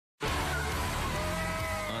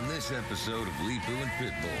this episode of Leepu and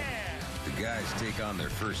Pitbull, the guys take on their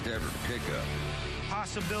first ever pickup.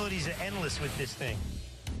 Possibilities are endless with this thing.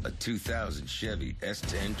 A 2000 Chevy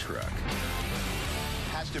S10 truck.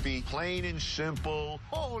 Has to be plain and simple.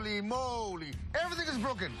 Holy moly. Everything is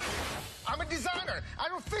broken. I'm a designer. I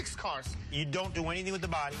don't fix cars. You don't do anything with the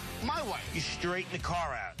body. My wife. You straighten the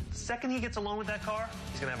car out. Second he gets alone with that car,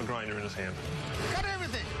 he's gonna have a grinder in his hand. Cut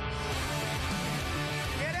everything.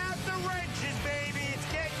 Get out the wrenches, baby. It's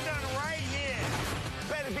getting done right here.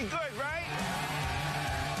 Better be good, right?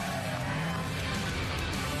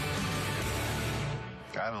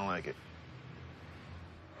 I don't like it.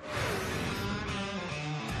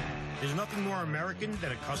 There's nothing more American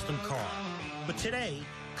than a custom car. But today,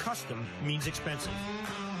 custom means expensive.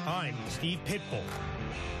 I'm Steve Pitbull,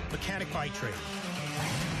 mechanic by trade.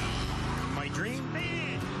 My dream?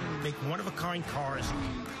 Make one-of-a-kind cars,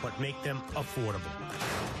 but make them affordable.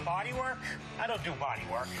 Body work? I don't do body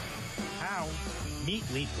work. How? Meet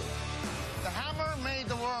Leepu. The hammer made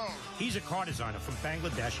the world. He's a car designer from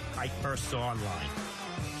Bangladesh I first saw online.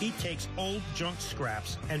 He takes old junk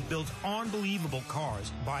scraps and builds unbelievable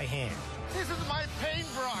cars by hand. This is my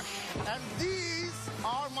paintbrush, and these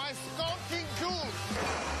are my sculpting tools.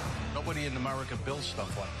 Nobody in America builds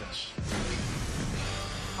stuff like this.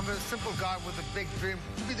 I'm a simple guy with a big dream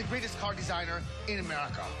to be the greatest car designer in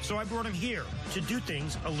America. So I brought him here to do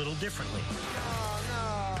things a little differently. Oh,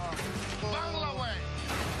 no. Bangla way.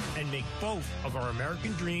 And make both of our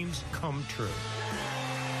American dreams come true.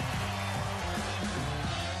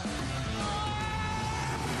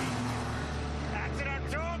 That's what I'm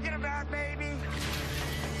talking about, baby.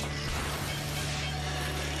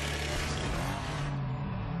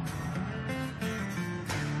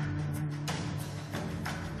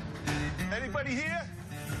 Anybody here?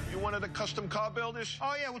 You one of the custom car builders?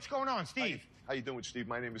 Oh, yeah, what's going on, Steve? How you doing, Steve?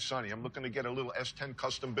 My name is Sonny. I'm looking to get a little S10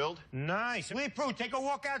 custom build. Nice. Leepu, take a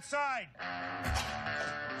walk outside.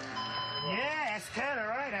 Yeah, S10, all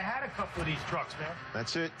right. I had a couple of these trucks, man.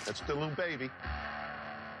 That's it. That's the little baby.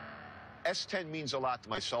 S10 means a lot to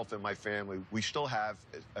myself and my family. We still have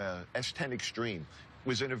S10 Extreme.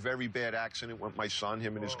 Was in a very bad accident with my son,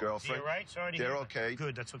 him and his girlfriend. You're right? Sorry to hear They're that. okay.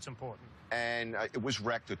 Good, that's what's important. And it was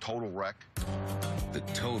wrecked, a total wreck. The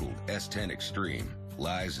totaled S10 Extreme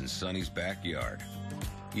lies in Sonny's backyard.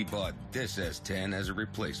 He bought this S10 as a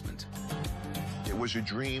replacement. It was a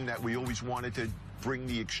dream that we always wanted to bring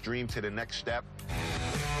the Extreme to the next step.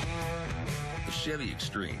 The Chevy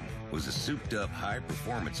Extreme was a souped-up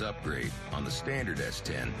high-performance upgrade on the standard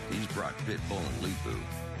S10 he's brought Pitbull and Leepu.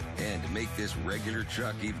 And to make this regular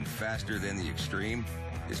truck even faster than the Extreme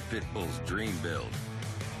is Pitbull's dream build.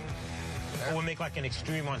 Or we'll make like an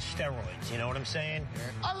Extreme on steroids, you know what I'm saying?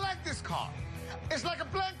 I like this car. It's like a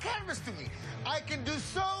blank canvas to me. I can do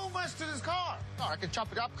so much to this car. I can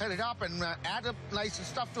chop it up, cut it up, and add up nice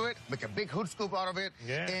stuff to it, make a big hood scoop out of it,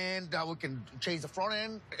 and we can change the front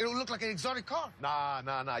end. It'll look like an exotic car.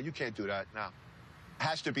 Nah, you can't do that, nah.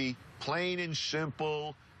 Has to be plain and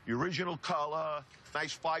simple, the original color,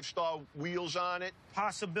 nice 5-star wheels on it.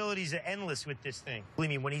 Possibilities are endless with this thing. Believe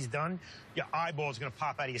me, when he's done, your eyeball's gonna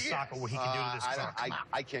pop out of your socket what he can do to this truck.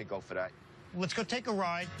 I can't go for that. Let's go take a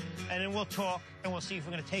ride, and then we'll talk, and we'll see if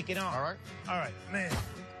we're gonna take it on. All right. All right, man.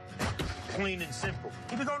 Plain and simple.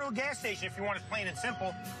 You can go to a gas station if you want it plain and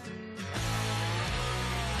simple.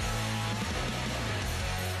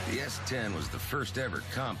 The S10 was the first ever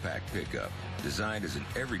compact pickup, designed as an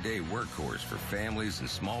everyday workhorse for families and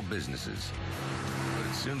small businesses. But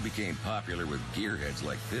it soon became popular with gearheads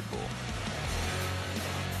like Pitbull.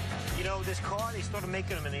 You know, this car, they started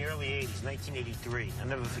making them in the early 80s, 1983. I'll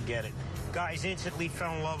never forget it. Guys instantly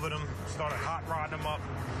fell in love with them, started hot rodding them up.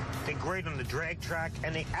 They're great on the drag track,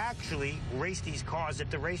 and they actually race these cars at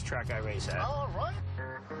the racetrack I race at. All right.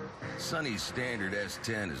 Sonny's standard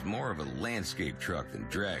S10 is more of a landscape truck than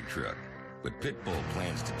drag truck, but Pitbull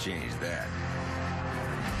plans to change that.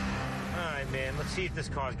 All right, man, let's see if this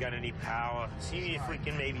car's got any power. See if we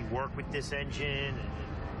can maybe work with this engine,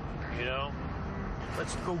 and, you know?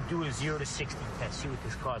 Let's go do a 0 to 60 test, see what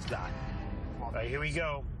this car's got. All right, here we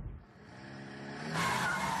go.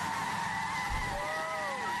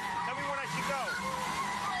 Tell me when I should go.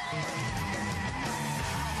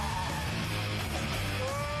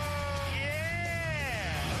 Whoa,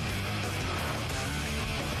 yeah!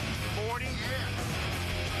 40?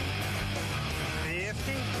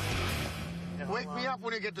 50? Wake me up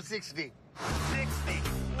when you get to 60. 60.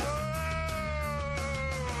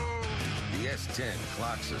 The S10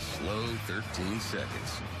 clocks a slow 13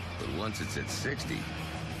 seconds, but once it's at 60,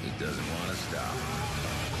 it doesn't want to stop.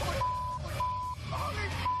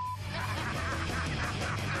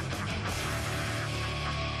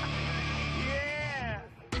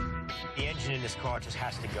 engine in this car just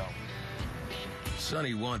has to go.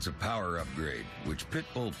 Sonny wants a power upgrade, which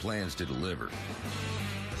Pitbull plans to deliver.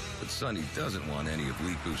 But Sonny doesn't want any of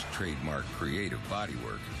Leepu's trademark creative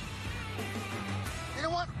bodywork. You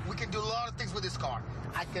know what? We can do a lot of things with this car.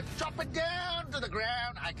 I can chop it down to the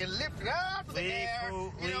ground. I can lift it up to the air.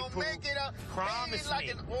 Make it a Promise like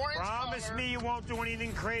me. an orange Promise color. me you won't do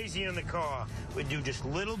anything crazy in the car. We do just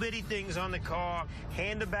little bitty things on the car,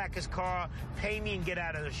 hand him back his car, pay me and get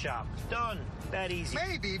out of the shop. Done. That easy.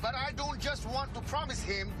 Maybe, but I don't just want to promise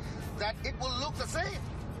him that it will look the same.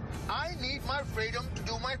 I need my freedom to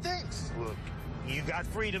do my things. Look, you got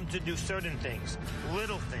freedom to do certain things,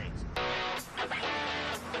 little things.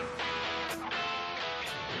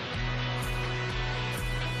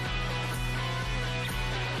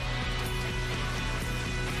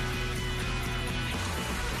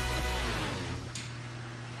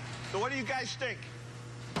 So what do you guys think?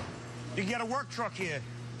 You got a work truck here.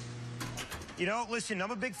 You know, listen,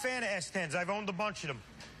 I'm a big fan of S10s. I've owned a bunch of them.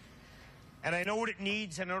 And I know what it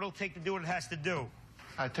needs, and I know what it'll take to do what it has to do.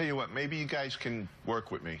 I tell you what, maybe you guys can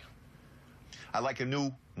work with me. I like a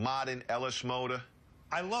new modern LS motor.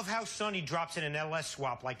 I love how Sonny drops in an LS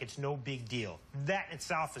swap like it's no big deal. That in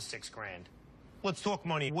itself is $6 grand. Let's talk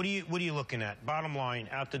money. What are you looking at? Bottom line,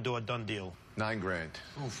 out the door, done deal. $9 grand.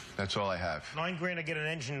 Oof. That's all I have. $9 grand to get an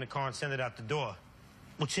engine in the car and send it out the door.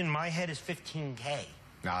 What's in my head is $15K.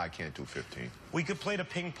 Nah, I can't do 15. We could play the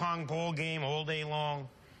ping pong ball game all day long.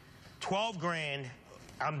 12 grand,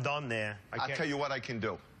 I'm done there. I'll tell you what I can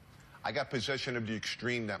do. I got possession of the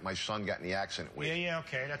Extreme that my son got in the accident with. Yeah,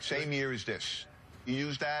 okay, that's Same good. year as this. You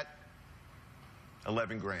use that,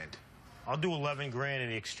 11 grand. I'll do 11 grand in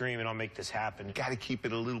the Extreme and I'll make this happen. Got to keep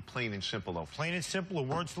it a little plain and simple, though. Plain and simple, the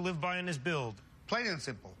words to live by in this build. Plain and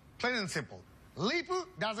simple. Plain and simple. Leepu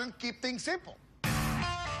doesn't keep things simple.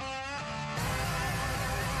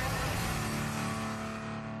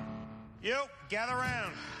 Yo, gather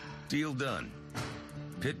round. Deal done.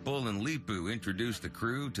 Pitbull and Leepu introduce the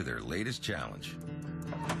crew to their latest challenge.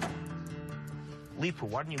 Leepu,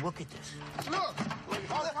 why don't you look at this? Look! All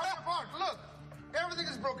falling apart. Look! Everything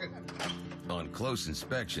is broken. On close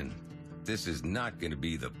inspection, this is not going to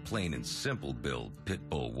be the plain and simple build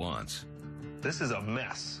Pitbull wants. This is a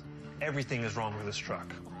mess. Everything is wrong with this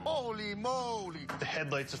truck. Holy moly! The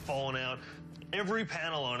headlights have fallen out. Every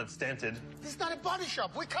panel on it's dented. This is not a body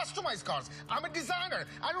shop. We customize cars. I'm a designer.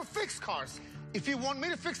 I don't fix cars. If you want me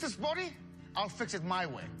to fix this body, I'll fix it my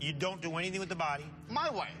way. You don't do anything with the body. My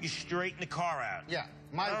way. You straighten the car out. Yeah,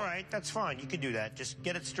 my way. All right, that's fine. You can do that. Just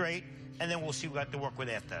get it straight, and then we'll see what we got to work with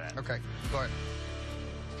after that. Okay, go ahead.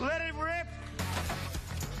 Let it rip.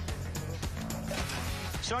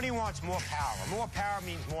 Sonny wants more power. More power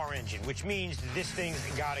means more engine, which means this thing's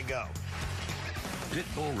got to go.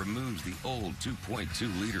 Pitbull removes the old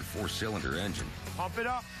 2.2-liter four-cylinder engine, Pump it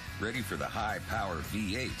up. ready for the high-power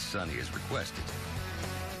V8 Sonny has requested.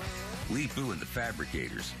 Leepu and the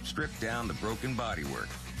fabricators strip down the broken bodywork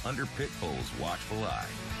under Pitbull's watchful eye.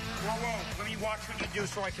 Whoa, let me watch what you do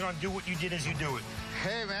so I can undo what you did as you do it.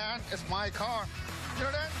 Hey, man, it's my car. You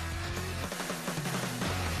know that?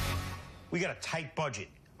 We got a tight budget.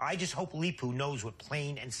 I just hope Leepu knows what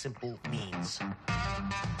plain and simple means.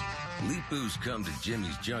 Leepu's come to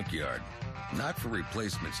Jimmy's junkyard, not for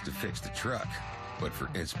replacements to fix the truck, but for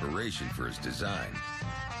inspiration for his design.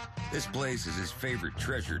 This place is his favorite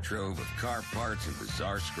treasure trove of car parts and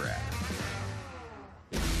bizarre scrap.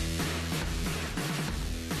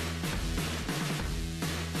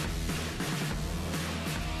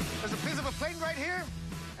 There's a piece of a plane right here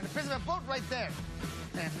and a piece of a boat right there.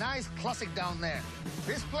 And a nice classic down there.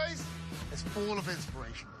 This place is full of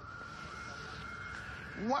inspiration.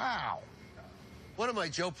 Wow. What am I,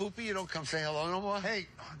 Joe Poopy? You don't come say hello no more? Hey,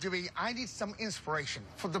 Jimmy, I need some inspiration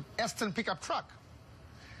for the S10 pickup truck.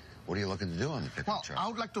 What are you looking to do on the pickup truck? I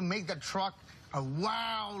would like to make that truck a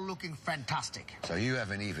wow-looking fantastic. So you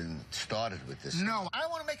haven't even started with this? No, I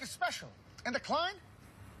want to make it special. And the client,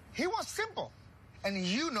 he wants simple. And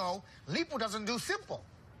you know, Leepu doesn't do simple.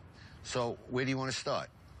 So where do you want to start?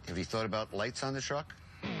 Have you thought about lights on the truck?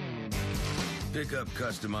 Pickup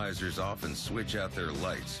customizers often switch out their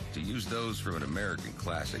lights to use those from an American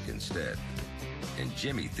classic instead. And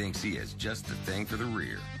Jimmy thinks he has just the thing for the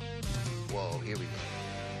rear. Whoa, here we go.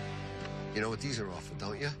 You know what these are off of,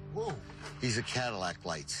 don't you? Whoa. These are Cadillac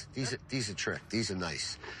lights. These are trick. These are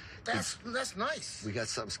nice. That's nice. We got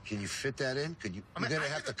something. Can you fit that in? Could you? You're gonna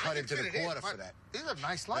have to cut into the quarter for that. These are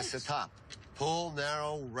nice lights. That's the top. Pull,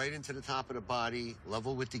 narrow, right into the top of the body,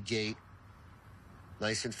 level with the gate,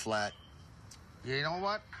 nice and flat. You know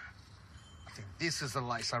what? I think this is the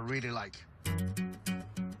lights I really like.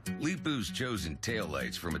 Leepu's chosen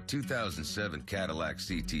taillights from a 2007 Cadillac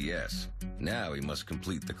CTS. Now he must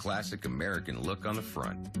complete the classic American look on the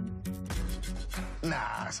front.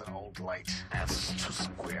 Nah, it's an old light. That's too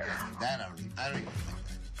square. That I don't even like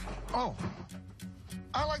that. Oh,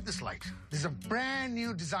 I like this light. These are brand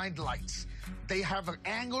new designed lights. They have an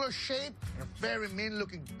angular shape and a very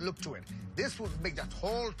mean-looking look to it. This would make that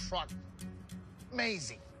whole truck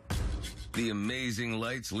amazing. The amazing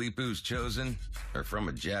lights Leepu's chosen are from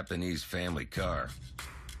a Japanese family car.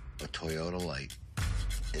 A Toyota light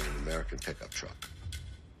in an American pickup truck.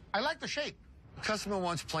 I like the shape. The customer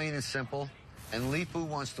wants plain and simple, and Leepu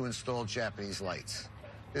wants to install Japanese lights.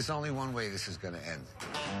 There's only one way this is going to end.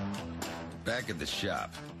 Back at the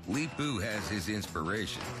shop, Leepu has his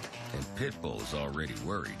inspiration, and Pitbull is already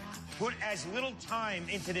worried. Put as little time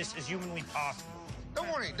into this as humanly possible. Don't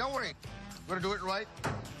worry, don't worry. We're gonna do it right.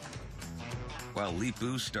 While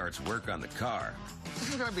Leepu starts work on the car, This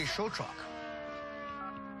is gonna be a show truck.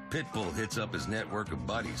 Pitbull hits up his network of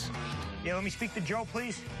buddies Yeah, let me speak to Joe,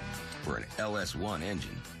 please. for an LS1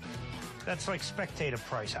 engine. That's like spectator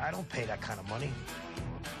price. I don't pay that kind of money.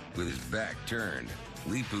 With his back turned,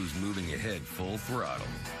 Leepu's moving ahead full throttle.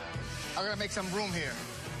 I'm gonna make some room here.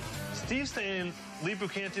 Steve's saying Leepu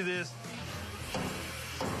can't do this.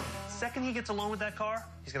 Second he gets alone with that car,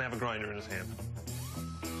 he's gonna have a grinder in his hand.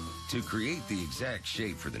 To create the exact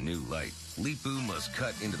shape for the new light, Leepu must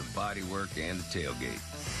cut into the bodywork and the tailgate.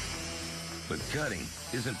 But cutting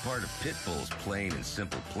isn't part of Pitbull's plain and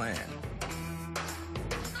simple plan.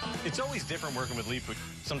 It's always different working with Leepu.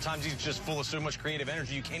 Sometimes he's just full of so much creative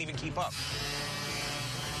energy you can't even keep up.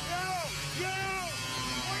 Yo! What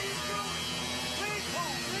are you doing?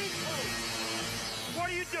 Leepu! What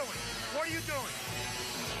are you doing? What are you doing?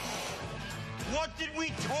 What did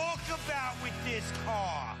we talk about with this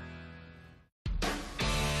car?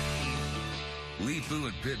 Leepu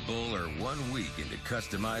and Pitbull are 1 week into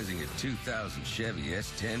customizing a 2000 Chevy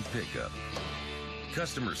S10 pickup.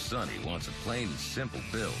 Customer Sonny wants a plain and simple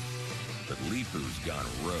build, but Leepu's gone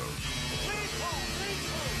rogue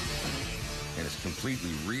and is completely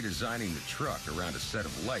redesigning the truck around a set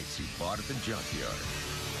of lights he bought at the junkyard.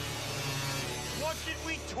 What did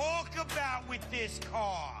we talk about with this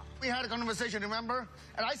car? We had a conversation, remember?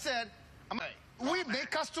 And I said, we make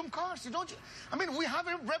custom cars, don't you? I mean, we have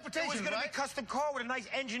a reputation, It was going to be a custom car with a nice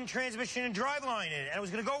engine, transmission, and driveline in it, and it was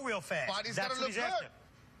going to go real fast. But it's That's gotta what look he's after. good.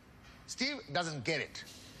 Steve doesn't get it.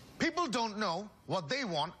 People don't know what they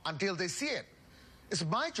want until they see it. It's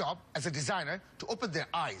my job as a designer to open their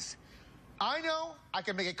eyes. I know I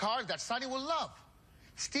can make a car that Sonny will love.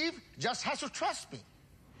 Steve just has to trust me.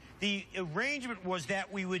 The arrangement was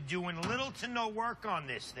that we were doing little to no work on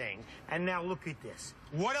this thing, and now look at this.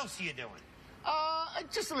 What else are you doing?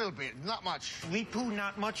 Just a little bit, not much. Leepu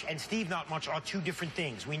not much and Steve not much are two different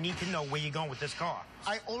things. We need to know where you're going with this car.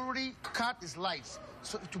 I already cut these lights.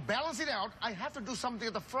 So to balance it out, I have to do something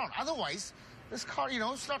at the front. Otherwise, this car,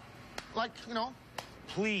 it's not like,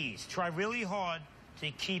 Please, try really hard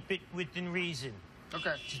to keep it within reason.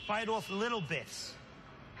 Okay. Just bite off little bits.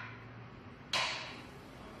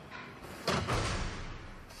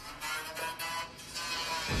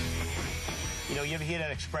 You ever hear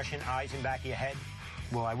that expression, eyes in back of your head?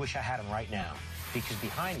 Well, I wish I had them right now. Because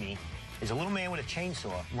behind me is a little man with a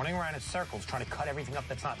chainsaw running around in circles trying to cut everything up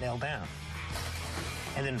that's not nailed down.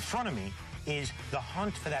 And then in front of me is the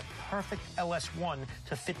hunt for that perfect LS1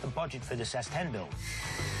 to fit the budget for this S10 build.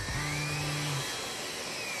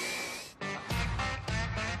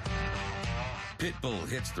 Pitbull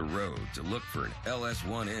hits the road to look for an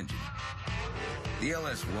LS1 engine. The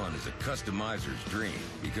LS1 is a customizer's dream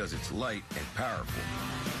because it's light and powerful.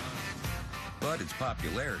 But its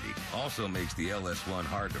popularity also makes the LS1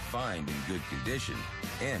 hard to find in good condition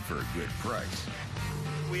and for a good price.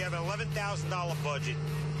 We have an $11,000 budget.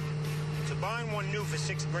 So buying one new for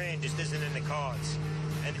 $6,000 just isn't in the cards.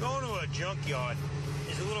 And going to a junkyard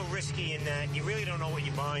is a little risky in that you really don't know what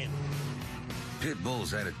you're buying.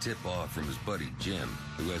 Pitbull's had a tip-off from his buddy Jim,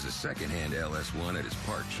 who has a second-hand LS1 at his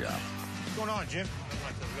part shop. What's going on, Jim?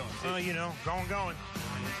 Going.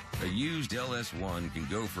 A used LS1 can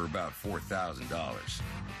go for about $4,000.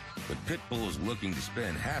 But Pitbull is looking to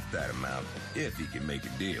spend half that amount if he can make a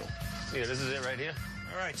deal. Yeah, this is it right here.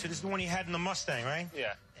 All right, so this is the one you had in the Mustang, right?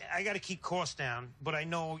 Yeah. I got to keep costs down, but I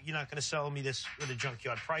know you're not going to sell me this with a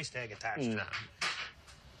junkyard price tag attached to it.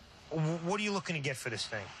 What are you looking to get for this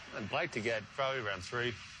thing? I'd like to get probably around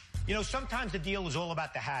 3. You know, sometimes the deal is all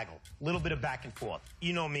about the haggle. A little bit of back and forth.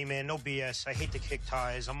 You know me, man. No BS. I hate to kick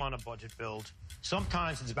tires. I'm on a budget build.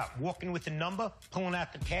 Sometimes it's about walking with the number, pulling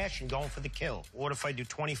out the cash, and going for the kill. What if I do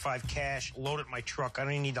 25 cash, load it in my truck? I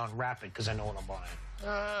don't even need to unwrap it because I know what I'm buying.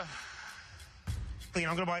 You know,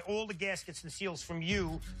 I'm going to buy all the gaskets and seals from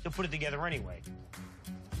you to put it together anyway.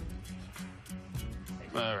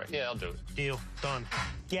 All right, yeah, I'll do it. Deal. Done.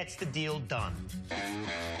 Gets the deal done.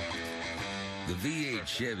 The V8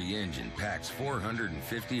 Chevy engine packs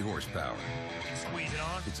 450 horsepower. Squeeze it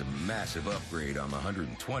on. It's a massive upgrade on the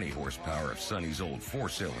 120 horsepower of Sonny's old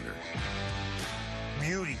four-cylinder.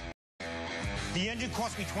 Beauty. The engine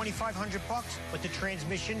cost me $2,500, but the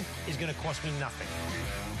transmission is going to cost me nothing.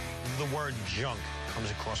 The word junk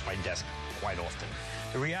comes across my desk quite often.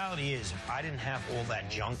 The reality is, if I didn't have all that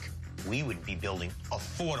junk, we would be building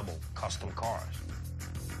affordable custom cars.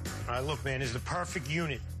 All right, look, man, this is the perfect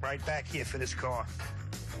unit right back here for this car.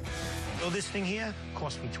 So this thing here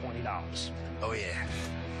cost me $20. Oh, yeah.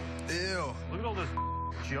 Ew. Look at all this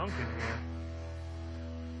junk in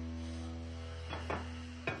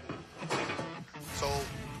here. So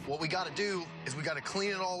what we got to do is we got to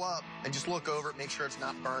clean it all up and just look over it, make sure it's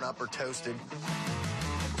not burned up or toasted.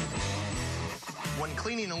 When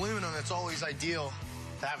cleaning aluminum, it's always ideal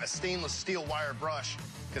to have a stainless steel wire brush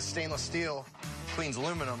because stainless steel cleans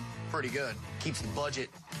aluminum pretty good. Keeps the budget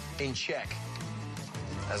in check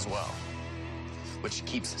as well, which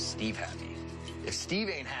keeps Steve happy. If Steve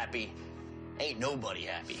ain't happy, ain't nobody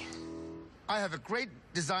happy. I have a great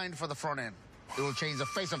design for the front end. It will change the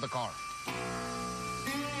face of the car.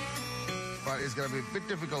 But it's going to be a bit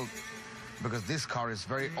difficult because this car is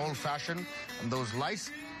very old-fashioned and those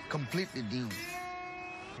lights completely new.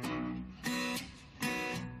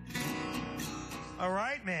 All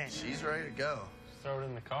right, man. She's ready to go. Throw it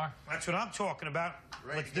in the car. That's what I'm talking about.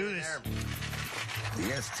 Ready Let's to do get in this. there.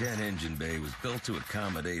 The S10 engine bay was built to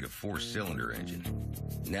accommodate a four-cylinder engine.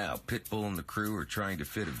 Now, Pitbull and the crew are trying to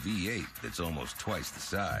fit a V8 that's almost twice the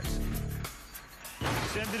size.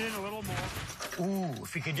 Send it in a little more. Ooh,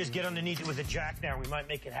 if we could just get underneath it with a jack now, we might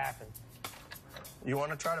make it happen. You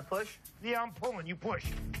want to try to push? Yeah, I'm pulling. You push.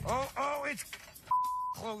 Oh, it's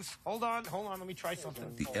close. Hold on, let me try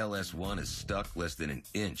something. The LS1 is stuck less than an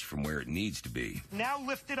inch from where it needs to be. Now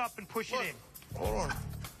lift it up and push it in. Hold on.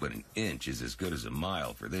 But an inch is as good as a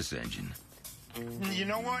mile for this engine. You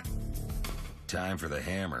know what? Time for the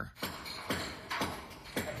hammer.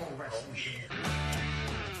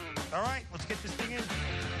 All right, let's get this thing in.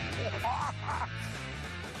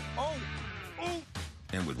 Oh.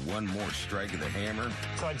 And with one more strike of the hammer,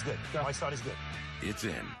 Side's good. My side is good. it's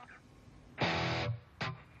in.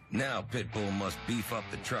 Now Pitbull must beef up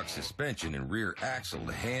the truck's suspension and rear axle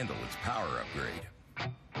to handle its power upgrade.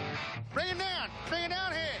 Bring it down! Bring it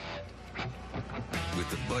down here! With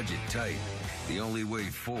the budget tight, the only way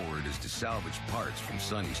forward is to salvage parts from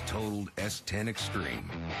Sonny's totaled S10 Extreme.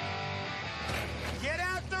 Get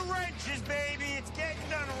out the wrenches, baby. It's getting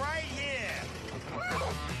done right here.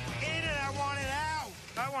 In it, I want it out.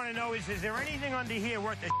 I want to know is there anything under here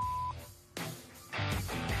worth the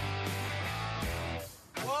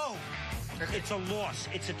Whoa. It's a loss.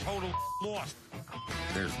 It's a total loss.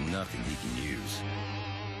 There's nothing he can use.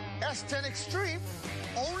 S10 Extreme.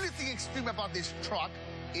 Only thing extreme about this truck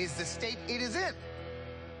is the state it is in.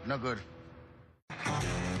 No good.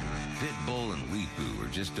 Pitbull and Leepu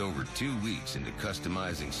are just over 2 weeks into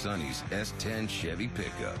customizing Sonny's S10 Chevy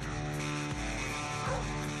pickup.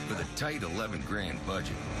 With a tight 11 grand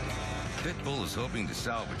budget, Pitbull is hoping to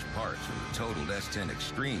salvage parts from the totaled S10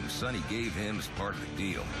 Extreme Sonny gave him as part of the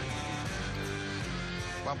deal.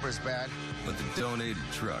 Bumper's bad. But the donated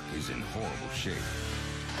truck is in horrible shape.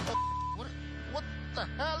 What the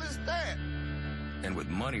hell is that? And with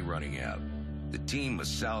money running out, the team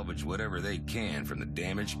must salvage whatever they can from the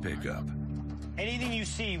damaged pickup. Anything you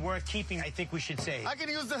see worth keeping, I think we should save. I can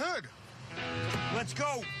use the hood. Let's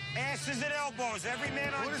go. Asses and elbows. Every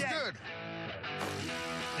man on Hood is deck. good.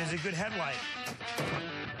 There's a good headlight.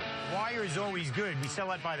 Wire is always good. We sell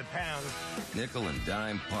that by the pound. Nickel and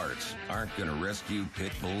dime parts aren't going to rescue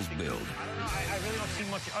Pitbull's build. I really don't see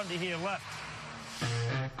much under here left.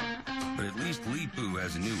 But at least Leepu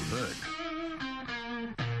has a new hood.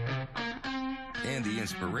 And the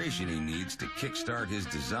inspiration he needs to kickstart his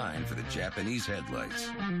design for the Japanese headlights.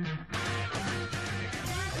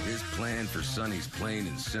 His plan for Sonny's plain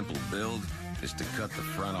and simple build is to cut the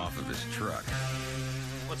front off of his truck.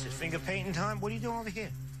 What's it, finger painting time? What are you doing over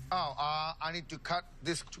here? Oh, I need to cut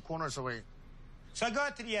these 2 corners away. So I go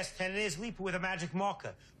out to the S10, and there's Leepu with a magic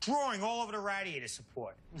marker, drawing all over the radiator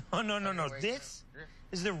support. No. This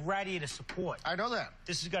is the radiator support. I know that.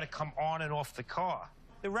 This has got to come on and off the car.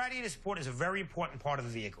 the radiator support is a very important part of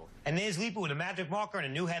the vehicle. And there's Leepu with a magic marker and a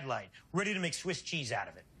new headlight, ready to make Swiss cheese out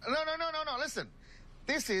of it. No, listen.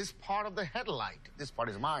 This is part of the headlight. This part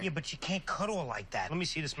is mine. Yeah, but you can't cut all like that. Let me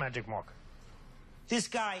see this magic marker. This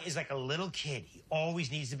guy is like a little kid. He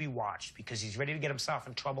always needs to be watched because he's ready to get himself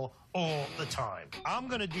in trouble all the time. I'm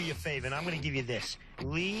gonna do you a favor, and I'm gonna give you this.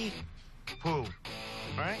 Leepu. All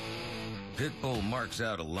right? Pitbull marks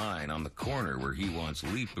out a line on the corner where he wants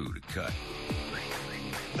Leepu to cut.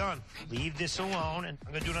 Done. Leave this alone, and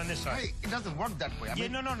I'm gonna do it on this side. Hey, it doesn't work that way. I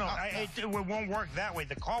mean, no. It won't work that way.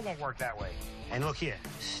 The car won't work that way. And look here,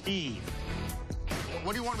 Steve.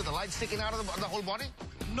 What do you want with the light sticking out of the whole body?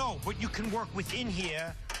 No, but you can work within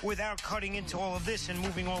here without cutting into all of this and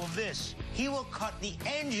moving all of this. He will cut the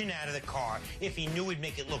engine out of the car if he knew it'd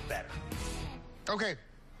make it look better. Okay,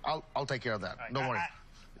 I'll take care of that. Don't worry.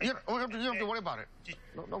 You don't have to worry about it.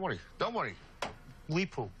 Don't worry. Don't worry.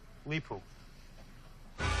 Leepu.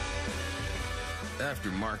 After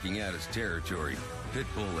marking out his territory,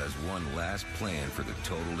 Pitbull has one last plan for the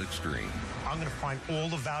total extreme. I'm gonna find all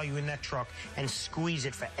the value in that truck and squeeze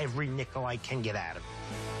it for every nickel I can get out of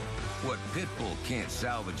it. What Pitbull can't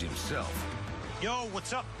salvage himself, Yo,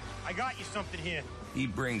 what's up? I got you something here. he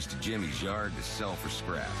brings to Jimmy's yard to sell for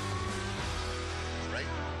scrap. Right?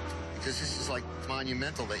 Because this is like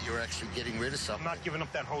monumental that you're actually getting rid of I'm something. not giving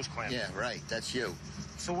up that hose clamp. Yeah, right. That's you.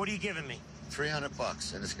 So what are you giving me?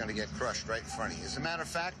 $300, and it's going to get crushed right in front of you. As a matter of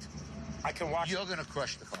fact, I can watch you're going to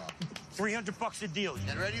crush the car. $300 a deal.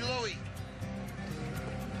 Get ready, Louie.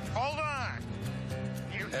 Hold on.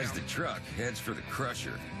 As the truck heads for the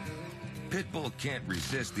crusher, Pitbull can't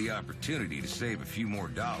resist the opportunity to save a few more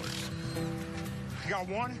dollars. You got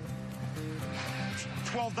one?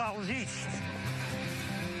 $12 each.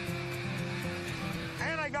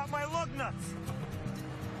 And I got my lug nuts.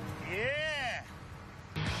 Yeah.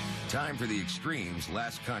 Time for the Extreme's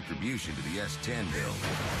last contribution to the S10 bill.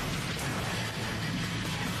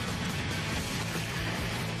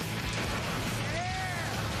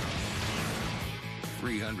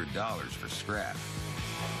 $300 for scrap.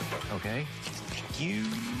 Okay. Thank you.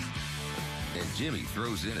 And Jimmy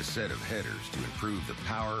throws in a set of headers to improve the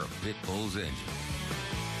power of Pitbull's engine.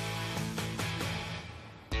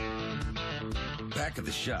 Back at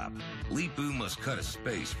the shop, Leepu must cut a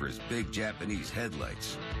space for his big Japanese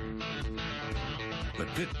headlights. But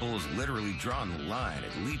Pitbull's literally drawn the line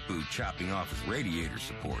at Leepu chopping off his radiator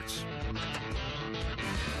supports.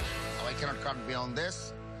 Oh, I cannot cut beyond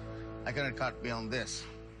this. I cannot cut beyond this.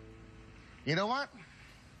 You know what?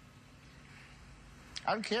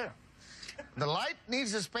 I don't care. The light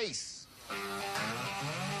needs a space.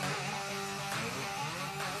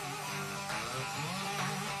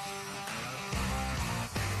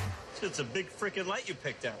 It's a big freaking light you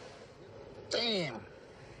picked out. Damn.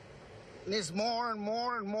 Needs more and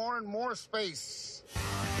more and more and more space.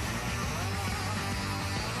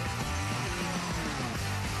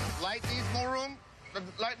 Light needs more room. The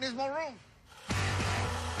light needs more room.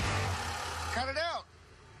 Cut it out.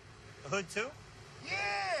 The hood too?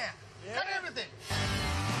 Yeah. Cut everything.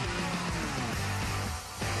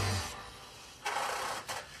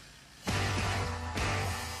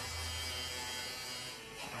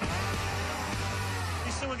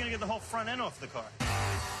 You said we're gonna get the whole front end off the car.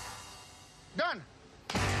 Done.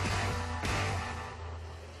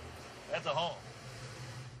 That's a hole.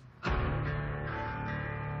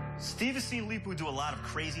 Steve has seen Leepu do a lot of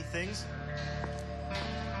crazy things,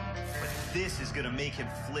 but this is gonna make him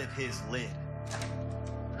flip his lid.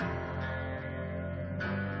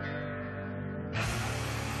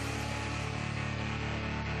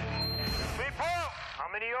 Leepu,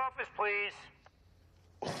 I'm in the office, please.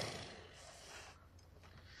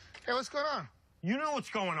 Hey, what's going on? You know what's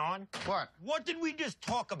going on. What? What did we just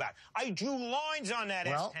talk about? I drew lines on that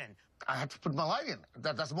Well, S10. I have to put my light in.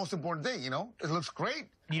 That's the most important thing, you know? It looks great.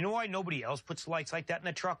 You know why nobody else puts lights like that in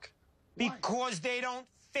the truck? Why? Because they don't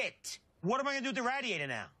fit. What am I going to do with the radiator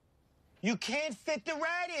now? You can't fit the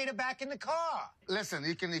radiator back in the car. Listen,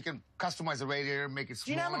 you can customize the radiator, make it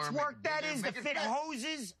Do you smaller. know how much make work it that bigger, is to make it fit fit.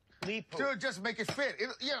 hoses? Leepu. Dude, just make it fit.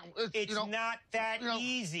 It's you know, not that you know,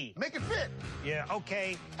 easy. Make it fit. Yeah,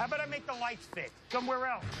 okay. How about I make the lights fit somewhere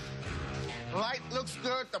else? Light looks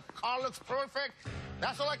good. The car looks perfect.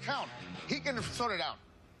 That's all I count. He can sort it out.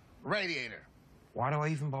 Radiator. Why do I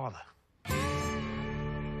even bother?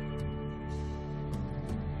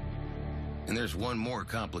 And there's one more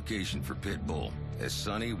complication for Pitbull as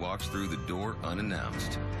Sonny walks through the door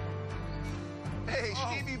unannounced. Hey,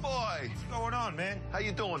 Stevie boy. What's going on, man? How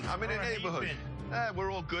you doing? I'm in the All right, how you neighborhood. been?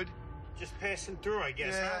 We're all good. Just passing through, I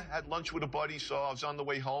guess, Yeah, huh? had lunch with a buddy, so I was on the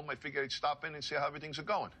way home. I figured I'd stop in and see how everything's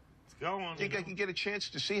going. It's Go on. Think I can get a chance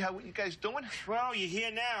to see how you guys doing? Well, you're here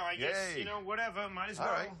now. I guess, Yay. you know, whatever. Might as well.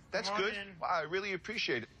 All right, that's Come on good. in. Wow, I really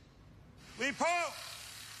appreciate it. Leepu!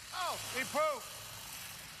 Oh, Leepu!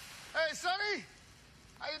 hey, Sonny.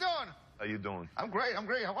 How you doing? How you doing? I'm great. I'm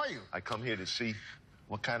great. How are you? I come here to see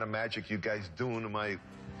what kind of magic you guys doing to my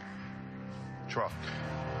truck.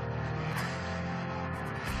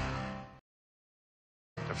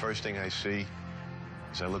 The first thing I see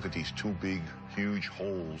is I look at these two big, huge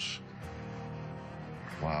holes.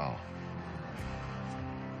 Wow.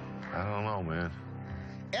 I don't know, man.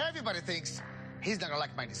 Everybody thinks he's not gonna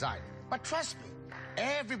like my design. But trust me,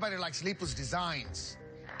 everybody likes Leepu's designs.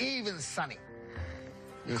 Even Sonny.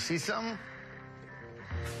 You see something?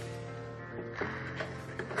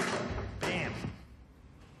 Damn.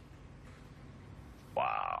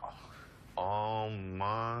 Wow. Oh,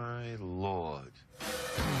 my Lord.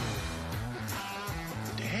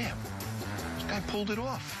 Damn. This guy pulled it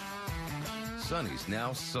off. Sonny's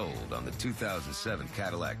now sold on the 2007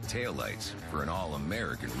 Cadillac taillights for an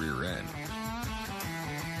all-American rear end.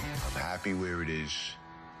 I'm happy where it is.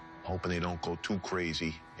 Hoping they don't go too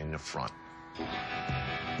crazy in the front.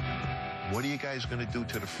 What are you guys gonna do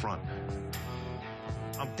to the front?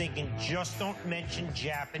 I'm thinking just don't mention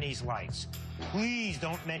Japanese lights. Please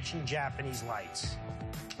don't mention Japanese lights.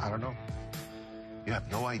 I don't know. You have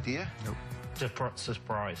no idea? Nope.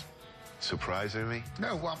 Surprise. Surprising me?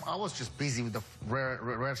 No, well, I was just busy with the rear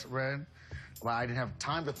end. Well, I didn't have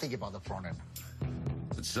time to think about the front end.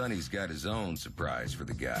 But Sonny's got his own surprise for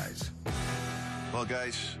the guys. Well,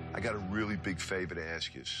 guys, I got a really big favor to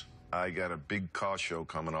ask you. I got a big car show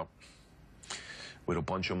coming up with a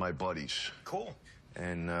bunch of my buddies. Cool.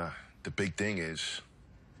 And the big thing is,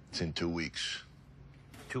 it's in 2 weeks.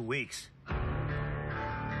 2 weeks. I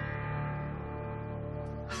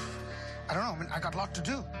don't know, I got a lot to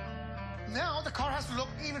do. Now the car has to look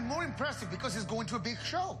even more impressive because it's going to a big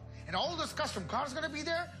show. And all those custom cars are gonna be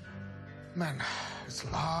there. Man, it's a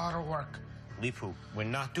lot of work. Leepu, we're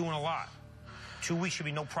not doing a lot. 2 weeks should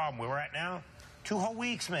be no problem. Where we're at now, 2 whole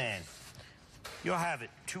weeks, man. You'll have it,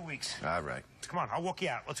 2 weeks. All right. Come on, I'll walk you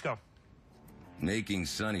out. Let's go. Making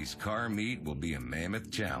Sonny's car meet will be a mammoth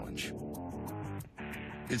challenge.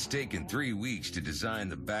 It's taken 3 weeks to design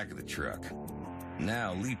the back of the truck.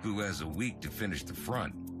 Now Leepu has a week to finish the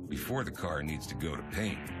front before the car needs to go to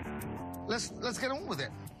paint. Let's get on with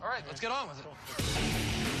it. All right, let's get on with it.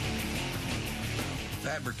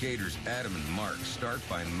 Fabricators Adam and Mark start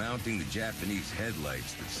by mounting the Japanese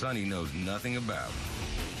headlights that Sonny knows nothing about.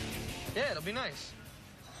 Yeah, it'll be nice.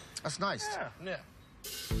 That's nice. Yeah.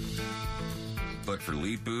 But for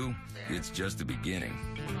Leepu, it's just the beginning.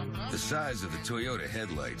 The size of the Toyota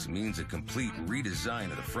headlights means a complete redesign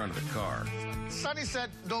of the front of the car. Sonny said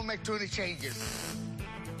don't make too many changes.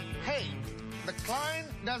 Hey, the client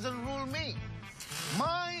doesn't rule me.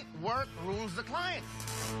 My work rules the client.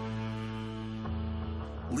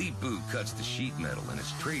 Leepu cuts the sheet metal in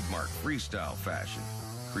his trademark freestyle fashion,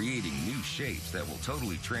 creating new shapes that will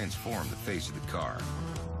totally transform the face of the car.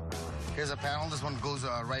 Here's a panel. This one goes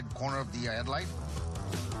right corner of the headlight.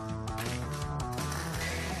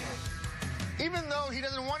 Even though he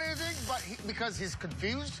doesn't want anything, but because he's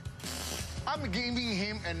confused, I'm giving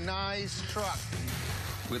him a nice truck.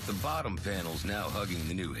 With the bottom panels now hugging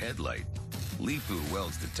the new headlight, Leepu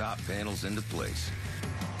welds the top panels into place.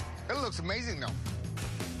 It looks amazing, though.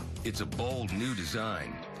 It's a bold new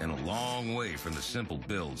design and a long way from the simple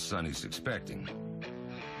build Sonny's expecting.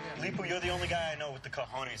 Leepu, you're the only guy I know with the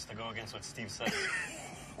cojones to go against what Steve says.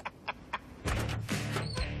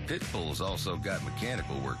 Pitbull's also got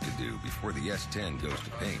mechanical work to do before the S10 goes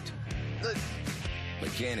to paint.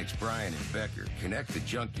 Mechanics Brian and Becker connect the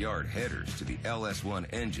junkyard headers to the LS1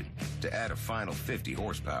 engine to add a final 50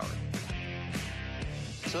 horsepower.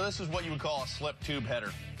 So this is what you would call a slip tube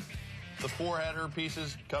header. The 4 header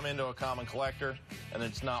pieces come into a common collector, and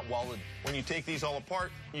it's not welded. When you take these all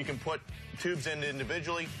apart, you can put tubes in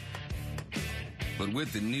individually. But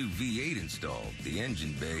with the new V8 installed, the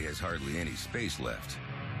engine bay has hardly any space left.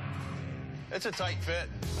 It's a tight fit.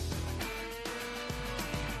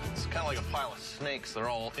 It's kind of like a pile of snakes. They're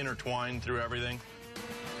all intertwined through everything.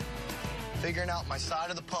 Figuring out my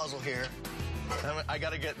side of the puzzle here. I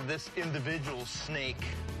got to get this individual snake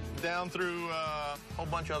down through a whole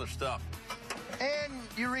bunch of other stuff. And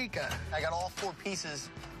eureka! I got all 4 pieces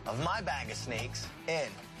of my bag of snakes in.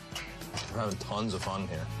 We're having tons of fun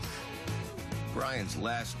here. Brian's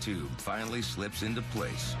last tube finally slips into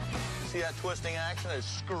place. See that twisting action? It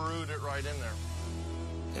screwed it right in there.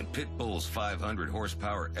 And Pitbull's 500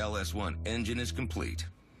 horsepower LS1 engine is complete.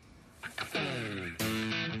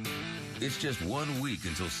 It's just 1 week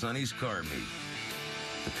until Sonny's car meet.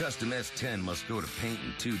 The custom S10 must go to paint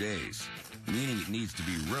in 2 days, meaning it needs to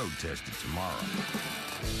be road tested tomorrow.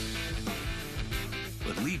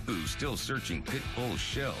 But Leepu's still searching Pitbull's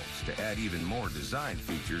shelves to add even more design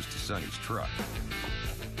features to Sonny's truck.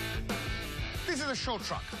 This is a show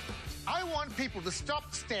truck. I want people to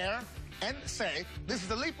stop, stare, and say, this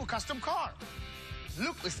is a Leepu custom car.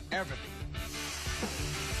 Look is everything.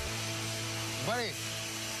 Buddy,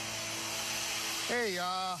 hey,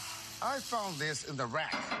 I found this in the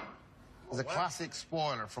rack. It's a classic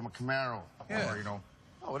spoiler from a Camaro. Yeah. Or, you know.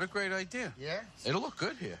 Oh, what a great idea. Yeah? It'll look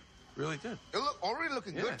good here. Really did. It already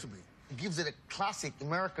looking good to me. It gives it a classic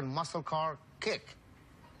American muscle car kick.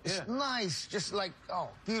 It's nice, just like, oh,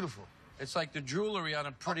 beautiful. It's like the jewelry on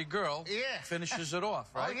a pretty girl finishes it off,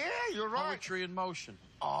 right? Oh, yeah, you're right. Poetry in motion.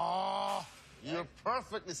 Oh, you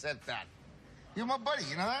perfectly said that. You're my buddy,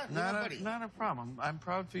 you know that? You're my buddy. Not a problem. I'm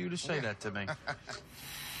proud for you to say that to me.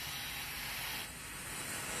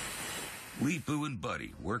 Leepu and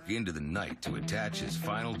Buddy work into the night to attach his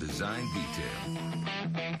final design detail.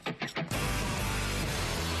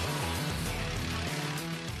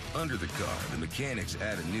 Under the car, the mechanics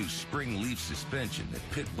add a new spring leaf suspension that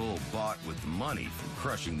Pitbull bought with the money from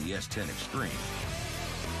crushing the S10 Extreme.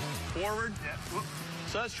 Forward.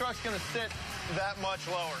 So this truck's going to sit that much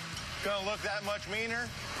lower. It's going to look that much meaner.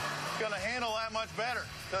 It's going to handle that much better.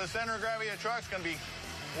 So the center of gravity of the truck's going to be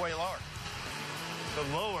way lower. The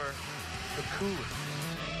lower, the cooler.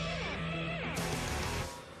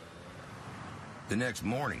 The next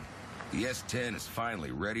morning, the S10 is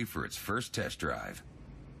finally ready for its first test drive.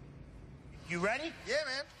 You ready? Yeah,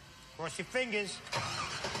 man. Cross your fingers.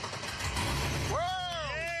 Whoa!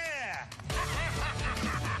 Yeah!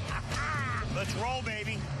 Let's roll,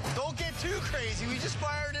 baby. Don't get too crazy. We just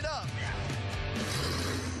fired it up.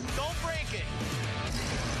 Don't break it.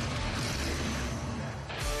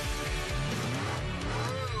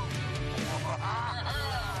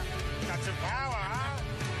 Got some power, huh?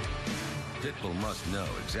 Pitbull must know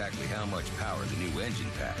exactly how much power the new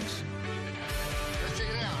engine packs. Let's check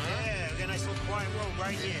it out, huh? Yeah, we got a nice little quiet road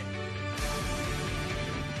right here.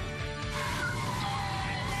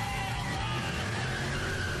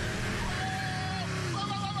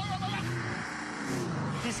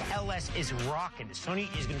 This LS is rocking. Sonny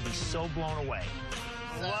is going to be so blown away.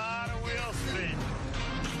 A lot of wheel spin.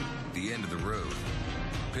 At the end of the road,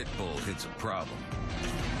 Pitbull hits a problem.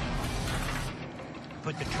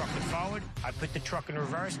 Put the truck in forward. I put the truck in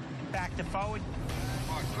reverse. Back to forward.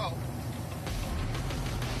 Come on, go.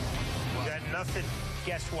 We got nothing.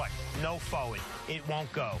 Guess what? No forward. It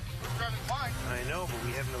won't go. Driving fine. I know, but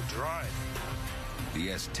we have no drive. The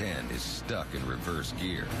S10 is stuck in reverse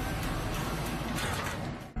gear.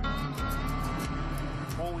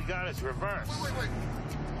 All we got is reverse. Wait.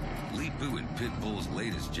 Leepu and Pitbull's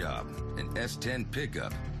latest job, an S10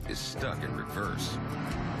 pickup, is stuck in reverse.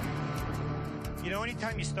 You know,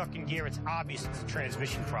 anytime you're stuck in gear, it's obvious it's a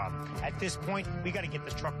transmission problem. At this point, we got to get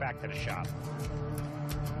this truck back to the shop.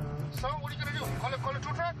 So, what are you going to do? Call a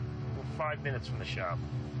tow truck? We're 5 minutes from the shop.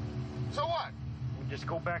 So what? We just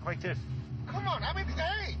go back like this. Come on, I mean,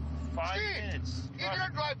 hey. 5 Steve, minutes. You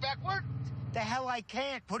gonna drive backward? The hell I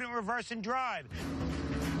can't. Put it in reverse and drive.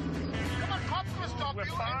 Come on, cop's gonna stop We're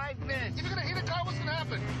you. 5 minutes. If you're gonna hit a car, what's gonna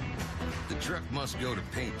happen? The truck must go to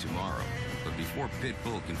paint tomorrow, but before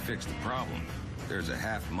Pitbull can fix the problem, there's a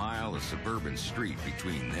half-mile of suburban street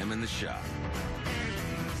between them and the shop.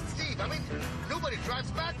 Steve, I mean, nobody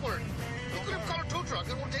drives backward. You could have called a tow truck.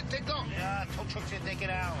 It won't take long. Yeah, tow truck's gonna take an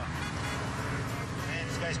hour. Man,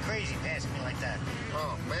 this guy's crazy passing me like that.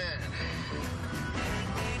 Oh, man.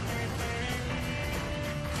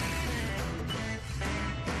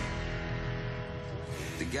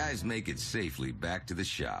 The guys make it safely back to the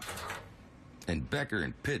shop. And Becker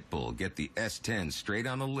and Pitbull get the S10 straight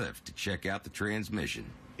on the lift to check out the transmission.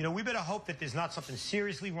 You know, we better hope that there's not something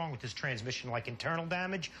seriously wrong with this transmission, like internal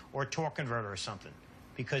damage or a torque converter or something.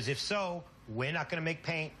 Because if so, we're not going to make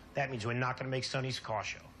paint. That means we're not going to make Sonny's car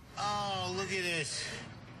show. Oh, look at this.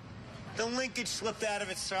 The linkage slipped out of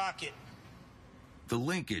its socket. The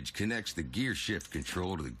linkage connects the gear shift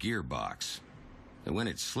control to the gearbox. And when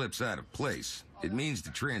it slips out of place, it means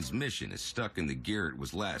the transmission is stuck in the gear it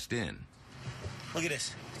was last in. Look at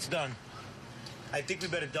this. It's done. I think we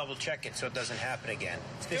better double check it so it doesn't happen again.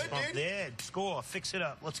 It's this Good, bump. dude. There, score. Fix it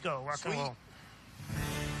up. Let's go. Rock and roll.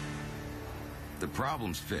 The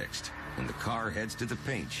problem's fixed, and the car heads to the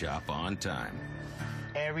paint shop on time.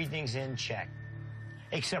 Everything's in check.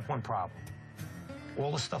 Except one problem.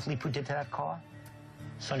 All the stuff Leepu did to that car,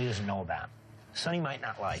 Sonny doesn't know about. Sonny might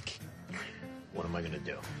not like. What am I going to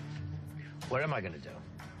do? What am I going to do?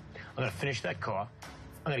 I'm going to finish that car.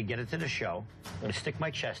 I'm going to get it to the show. I'm going to stick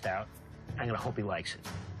my chest out. I'm going to hope he likes it.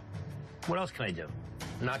 What else can I do?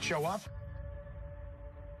 Not show up?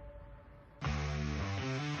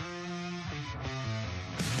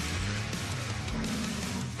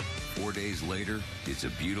 Four days later, it's a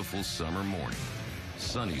beautiful summer morning.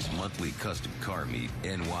 Sonny's monthly custom car meet,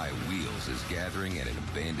 NY Wheels, is gathering at an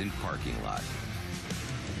abandoned parking lot.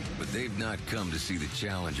 But they've not come to see the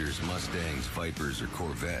Challengers, Mustangs, Vipers, or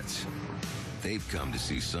Corvettes. They've come to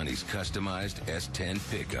see Sonny's customized S10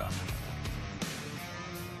 pickup.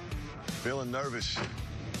 Feeling nervous.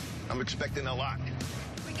 I'm expecting a lot.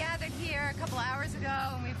 We gathered here a couple hours ago,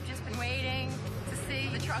 and we've just been waiting to see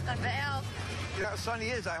the truck unveiled. You know how Sonny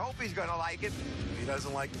is. I hope he's going to like it. If he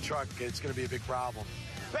doesn't like the truck, it's going to be a big problem.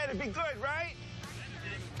 Better be good, right?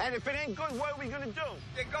 And if it ain't good, what are we going to do?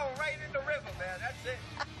 You go right in the river, man. That's it.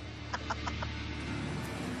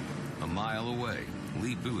 A mile away,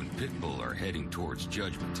 Leepu and Pitbull are heading towards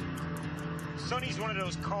Judgment. Sonny's one of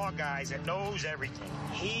those car guys that knows everything.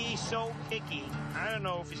 He's so picky. I don't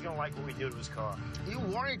know if he's going to like what we do to his car. You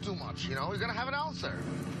worry too much, you know. He's going to have an ulcer.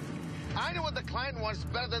 I know what the client wants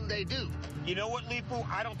better than they do. You know what, Leepu?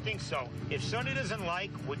 I don't think so. If Sonny doesn't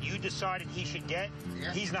like what you decided he should get,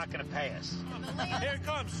 he's not going to pay us. Here it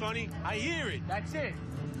comes, Sonny. I hear it. That's it.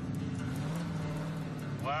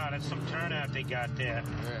 Wow, that's some turnout they got there.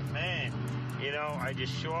 Yeah. Man, you know, I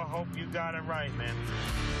just sure hope you got it right, man.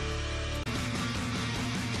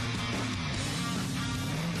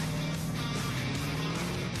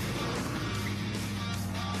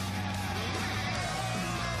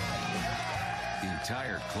 The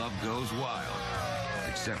entire club goes wild,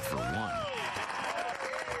 except for one.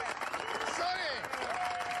 Sonny!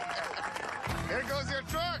 Here goes your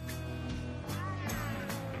truck.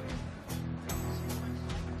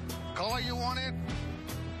 Color you want it?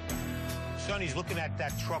 Sonny's looking at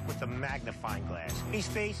that truck with a magnifying glass. His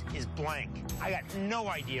face is blank. I got no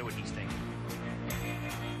idea what he's thinking.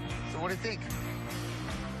 So what do you think?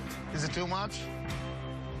 Is it too much?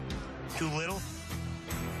 Too little?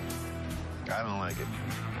 I don't like it.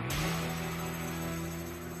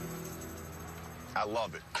 I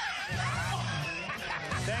love it.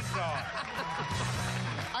 Thank God.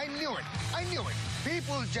 I knew it. I knew it.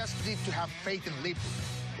 People just need to have faith in Leepu.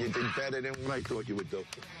 You did better than what I thought you would do.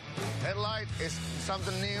 Headlight is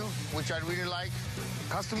something new, which I really like.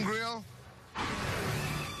 Custom grill.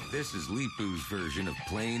 This is Leepu's version of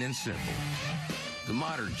plain and simple. The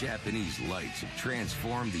modern Japanese lights have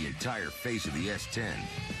transformed the entire face of the S10,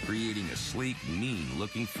 creating a sleek,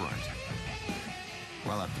 mean-looking front.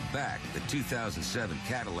 While at the back, the 2007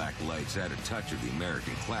 Cadillac lights add a touch of the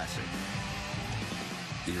American classic.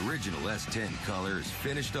 The original S10 color is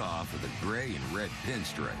finished off with a gray and red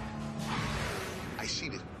pinstripe. I see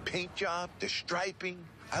the paint job, the striping.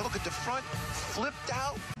 I look at the front, flipped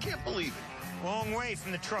out. Can't believe it. Long way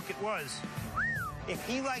from the truck it was. If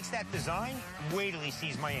he likes that design, wait till he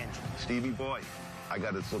sees my engine. Stevie boy, I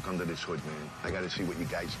got to look under this hood, man. I got to see what you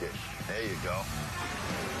guys did. There you go.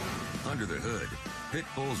 Under the hood,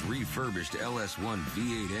 Pitbull's refurbished LS1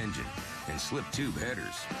 V8 engine and slip tube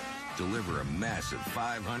headers deliver a massive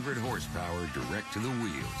 500 horsepower direct to the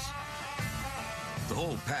wheels. The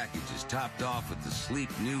whole package is topped off with the sleek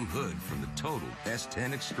new hood from the total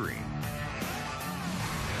S10 Extreme.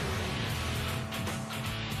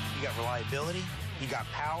 You got reliability, you got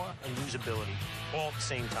power, and usability, all at the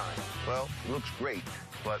same time. Well, looks great,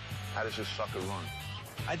 but how does this sucker run?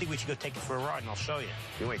 I think we should go take it for a ride, and I'll show you.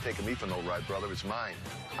 You ain't taking me for no ride, brother. It's mine.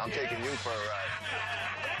 I'm taking you for a ride.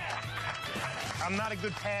 I'm not a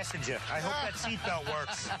good passenger. I hope that seatbelt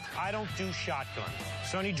works. I don't do shotgun.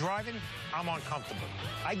 Sonny driving, I'm uncomfortable.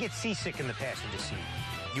 I get seasick in the passenger seat.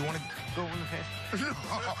 You want to go in the passenger?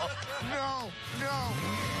 No.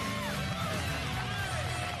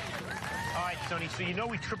 All right, Sonny, so you know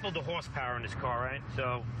we tripled the horsepower in this car, right?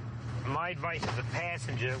 So my advice as a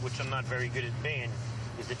passenger, which I'm not very good at being,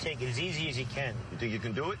 is to take it as easy as you can. You think you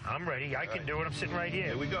can do it? I'm ready. I can do it. I'm sitting right here.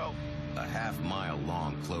 Here we go. A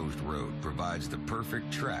half-mile-long closed road provides the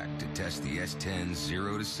perfect track to test the S10's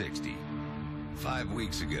 0 to 60. 5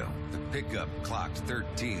 weeks ago, the pickup clocked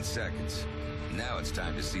 13 seconds. Now it's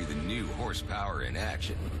time to see the new horsepower in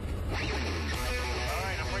action. All right,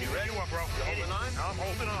 I'm ready. Ready? What, bro? You holding on? I'm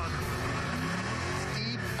holding on.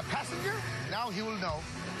 Steve, a passenger? Now he will know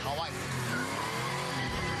how I feel.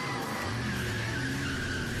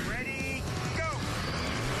 Ready, go!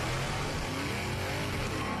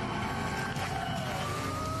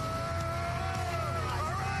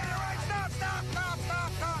 All right, stop.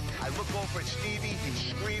 I look over at Stevie.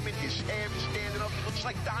 He's screaming. His hair is standing up. He looks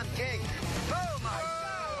like Don King. Oh, my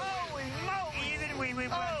God. Holy moly. Even we we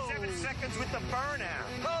went 7 seconds with the burnout.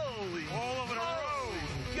 Holy. All over the road.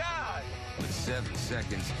 God. But 7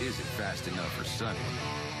 seconds isn't fast enough for Sonny.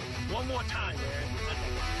 One more time,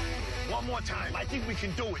 man. One more time. I think we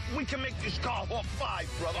can do it. We can make this car off 5,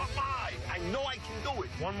 brother. 5. I know I can do it.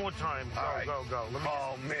 One more time. Go, All right. go. Let me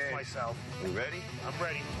just fix man. myself. You ready? I'm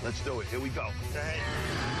ready. Let's do it. Here we go. Go ahead.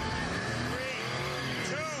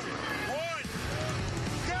 3, 2, 1,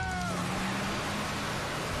 go!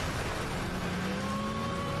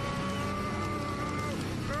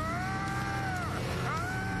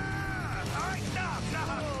 All right, stop.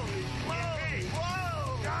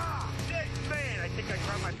 Man, I think I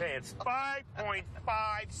dropped my pants. 5.5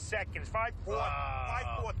 seconds.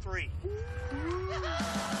 5.43.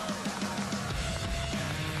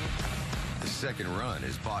 The second run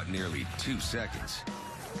is bought nearly 2 seconds.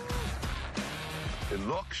 It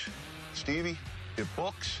looks, Stevie, it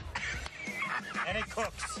books, And it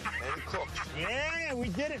cooks. and it cooks. Yeah, we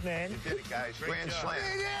did it, man. You did it, guys. Grand job. slam.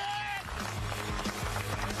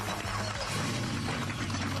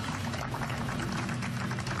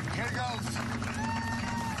 Here it goes.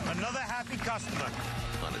 Another happy customer.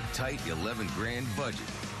 On a tight 11 grand budget,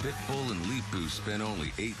 Pitbull and Leepu spent only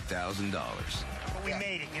 $8,000. But we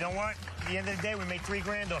made it. You know what? At the end of the day, we made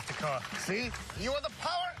 $3,000 off the car. See? You are the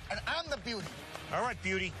power, and I'm the beauty. All right,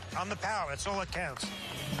 beauty. I'm the power. That's all that counts.